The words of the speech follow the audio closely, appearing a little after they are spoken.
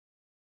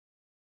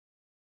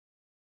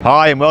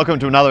Hi and welcome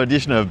to another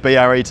edition of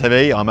BRE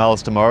TV. I'm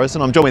Allister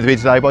Morrison. I'm joined with me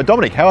today by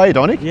Dominic. How are you,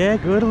 Dominic? Yeah,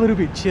 good. A little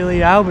bit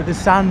chilly, Al, but the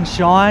sun's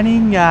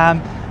shining.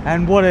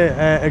 And what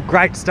a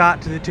great start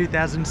to the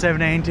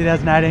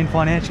 2017-2018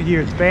 financial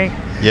year it's been.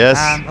 Yes.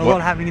 A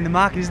lot happening in the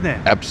market, isn't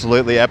there?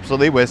 Absolutely,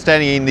 absolutely. We're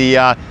standing in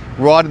the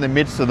right in the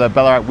midst of the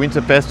Ballarat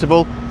Winter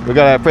Festival. We've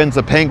got our friends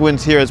the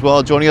Penguins here as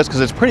well joining us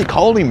because it's pretty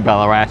cold in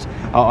Ballarat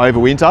over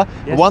winter.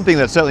 Yes. But one thing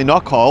that's certainly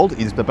not cold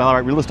is the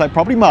Ballarat real estate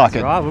property market.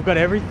 That's right. We've got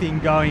everything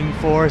going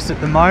for us at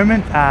the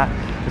moment.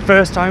 The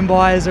first home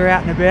buyers are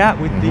out and about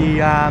with the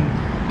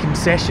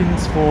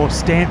concessions for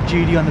stamp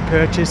duty on the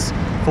purchase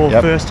for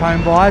first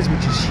home buyers,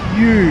 which is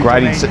huge.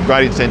 Great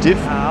incentive.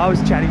 I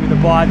was chatting with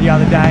a buyer the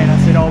other day and I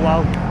said, oh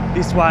well,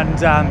 this one's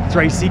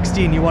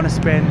 360 and you want to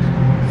spend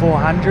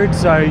 400,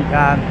 so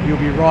you'll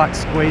be right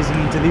squeezing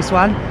into this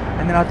one.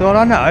 And then I thought,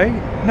 oh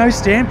no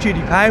stamp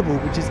duty payable,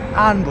 which is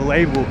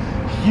unbelievable.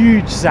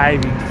 Huge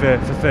saving for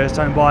first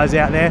home buyers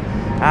out there.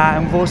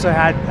 And we've also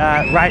had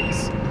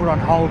rates put on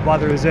hold by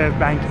the Reserve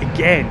Bank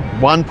again.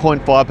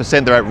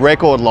 1.5%, they're at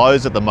record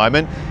lows at the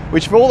moment,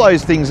 which for all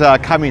those things are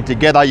coming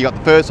together. You've got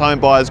the first home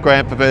buyers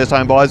grant for first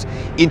home buyers,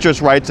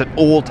 interest rates at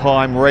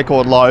all-time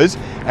record lows,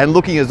 and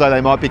looking as though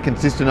they might be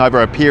consistent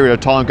over a period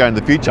of time going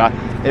into the future.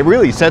 It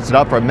really sets it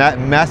up for a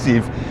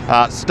massive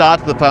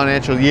start to the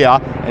financial year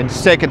and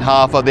second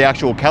half of the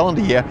actual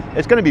calendar year.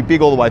 It's going to be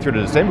big all the way through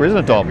to December, isn't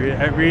it, Dom?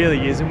 It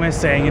really is, and we're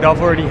seeing it.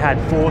 I've already had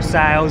 4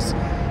 sales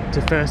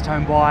to first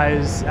home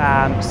buyers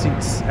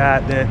since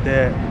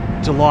the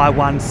July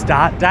 1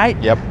 start date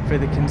for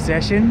the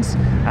concessions.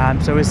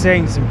 So we're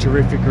seeing some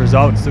terrific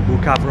results that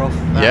we'll cover off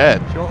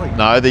shortly.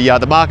 No,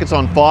 the market's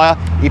on fire.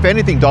 If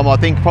anything, Dom, I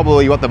think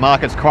probably what the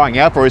market's crying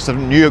out for is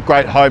some new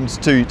great homes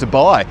to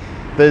buy.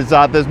 There's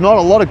not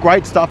a lot of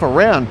great stuff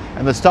around,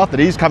 and the stuff that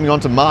is coming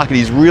onto market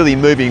is really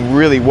moving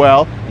really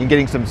well and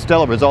getting some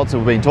stellar results that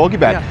we've been talking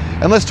about.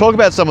 And let's talk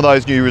about some of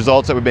those new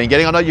results that we've been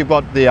getting. I know you've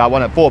got the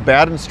one at 4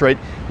 Bowden Street,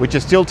 which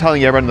is still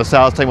telling everyone in the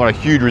sales team what a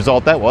huge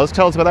result that was.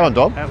 Tell us about that one,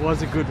 Dom. That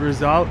was a good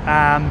result.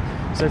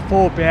 So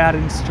 4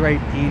 Bowden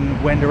Street in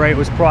Wendouree, it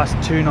was priced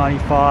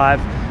 $295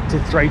 to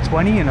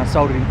 $320, and I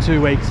sold it in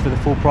 2 weeks for the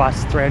full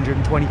price,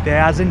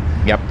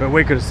 $320,000. But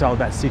we could have sold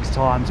that 6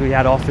 times. We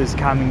had offers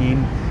coming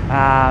in.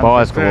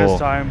 Buyers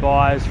first home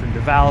buyers, from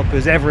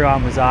developers,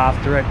 everyone was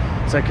after it.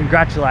 So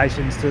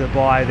congratulations to the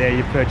buyer there,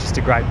 you've purchased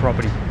a great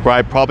property.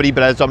 Great property,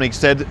 but as Dominic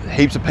said,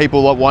 heaps of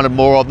people wanted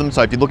more of them.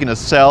 So if you're looking to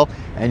sell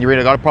and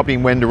you've got a property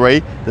in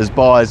Wendouree, there's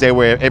buyers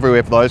everywhere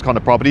for those kind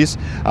of properties.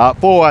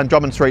 4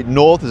 Drummond Street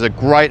North is a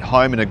great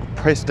home in a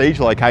prestige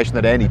location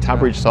that Andy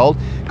Tunbridge sold.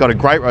 Got a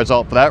great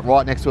result for that,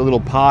 right next to a little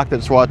park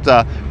that's right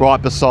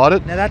beside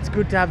it. Now that's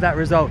good to have that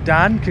result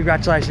done.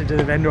 Congratulations to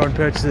the vendor and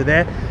purchaser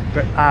there.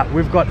 But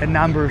we've got a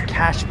number of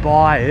cash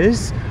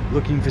buyers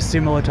looking for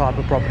similar type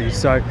of properties.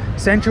 So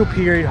central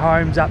period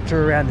homes up to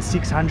around the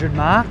 600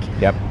 mark.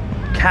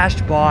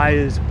 Cash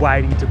buyers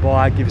waiting to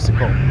buy, give us a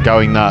call.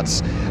 Going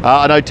nuts.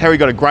 I know Terry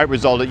got a great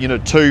result at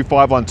Unit 2,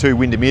 512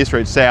 Windermere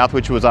Street South,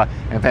 which was a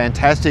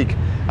fantastic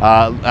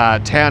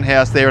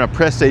townhouse there in a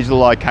prestige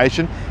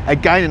location.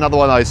 Again, another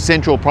one of those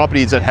central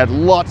properties that had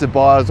lots of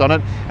buyers on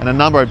it and a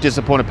number of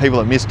disappointed people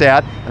that missed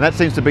out. And that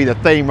seems to be the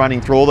theme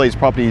running through all these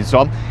properties,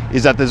 Tom,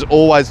 is that there's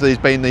always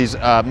been these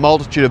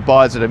multitude of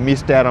buyers that have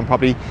missed out on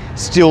property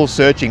still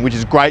searching, which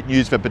is great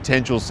news for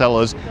potential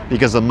sellers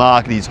because the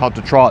market is hot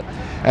to trot.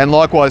 And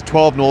likewise,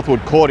 12 Northwood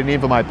Court in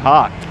Invermay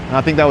Park. And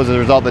I think that was a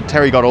result that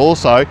Terry got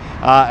also,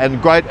 and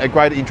a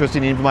great interest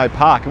in Invermay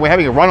Park. And we're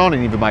having a run on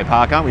in Invermay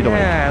Park, aren't we,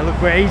 Dominic? Yeah, look,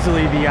 we're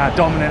easily the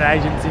dominant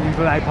agents in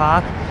Invermay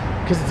Park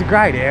because it's a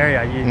great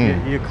area.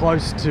 You're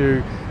close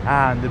to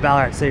the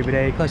Ballarat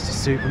CBD, close to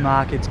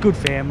supermarkets, good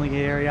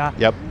family area.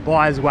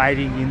 Buyers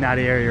waiting in that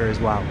area as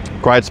well.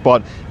 Great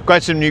spot.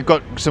 You've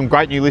got some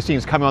great new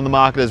listings coming on the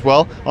market as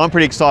well. I'm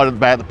pretty excited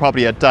about the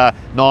property at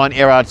 9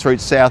 Erard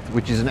Street South,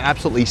 which is an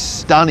absolutely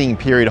stunning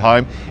period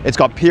home. It's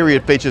got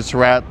period features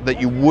throughout that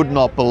you would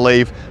not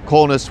believe.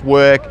 Cornice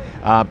work,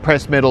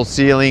 pressed metal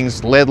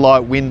ceilings, LED light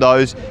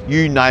windows,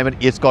 you name it.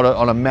 It's got it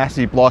on a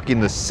massive block in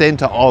the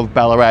centre of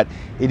Ballarat.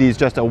 It is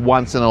just a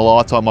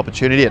once-in-a-lifetime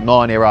opportunity at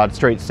 9 Erard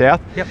Street South.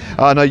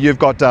 I know you've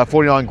got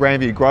 49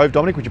 Grandview Grove,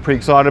 Dominic, which you're pretty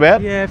excited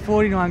about. Yeah,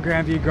 49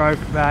 Grandview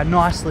Grove,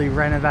 nicely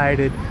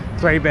renovated,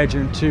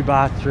 3-bedroom,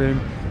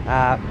 2-bathroom,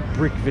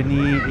 brick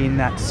veneer in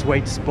that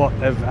sweet spot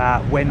of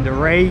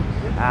Wendouree.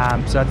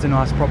 So that's a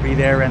nice property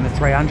there around the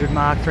 300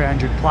 mark,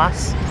 300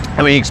 plus.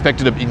 And we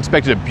inspected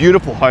a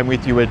beautiful home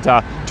with you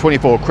at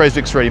 24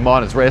 Creswick Street in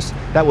Miners Rest.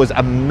 That was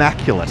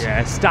immaculate.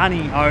 Yeah,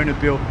 stunning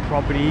owner-built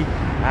property.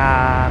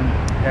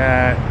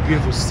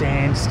 Beautiful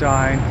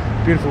sandstone,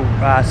 beautiful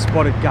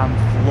spotted gum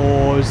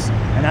floors,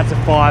 and that's a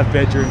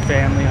 5-bedroom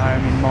family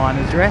home in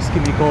Miners Rest.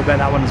 Give me a call about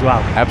that one as well.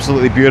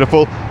 Absolutely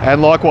beautiful.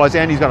 And likewise,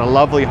 Andy's got a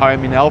lovely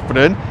home in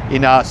Alfredton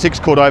in 6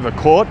 Cordova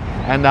Court,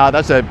 and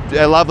that's a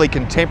lovely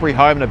contemporary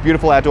home and a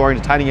beautiful outdoor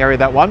entertaining area,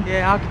 that one.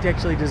 Yeah,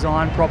 architecturally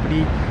designed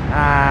property,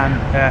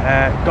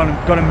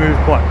 got to move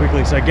quite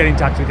quickly. So get in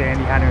touch with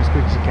Andy Hunter as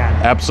quick as you can.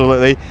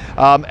 Absolutely.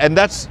 And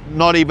that's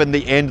not even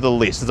the end of the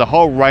list. There's a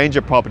whole range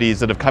of properties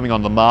that are coming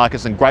on the market,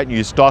 some great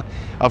new stock.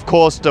 Of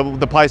course,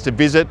 the place to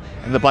visit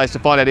and the place to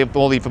find out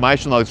all the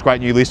information on those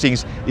great new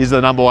listings is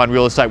the #1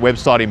 real estate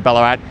website in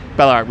Ballarat,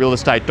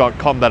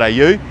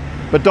 ballaratrealestate.com.au.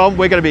 But Dom,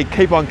 we're going to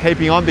keep on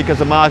keeping on because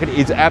the market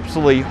is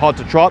absolutely hot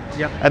to trot.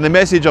 Yep. And the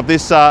message of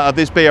this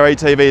BRE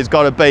TV has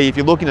got to be, if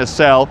you're looking to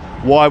sell,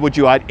 why would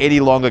you wait any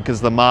longer?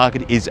 Because the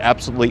market is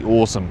absolutely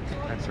awesome.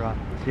 That's right.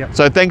 Yep.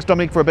 So thanks,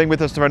 Dominic, for being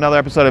with us for another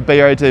episode of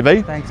BRE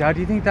TV. Thanks, Al. Do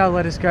you think they'll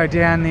let us go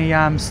down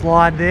the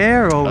slide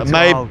there, or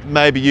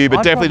maybe you, but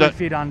I'd definitely probably don't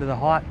fit under the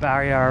height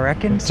barrier, I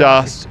reckon.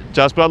 But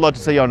I'd like to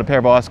see you on a pair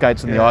of ice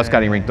skates in the ice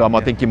skating rink, Dom.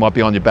 I think you might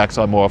be on your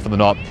backside more often than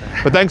not.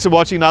 But thanks for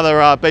watching another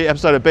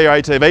episode of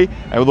BRE TV,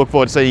 and we look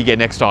forward to seeing you again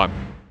next time.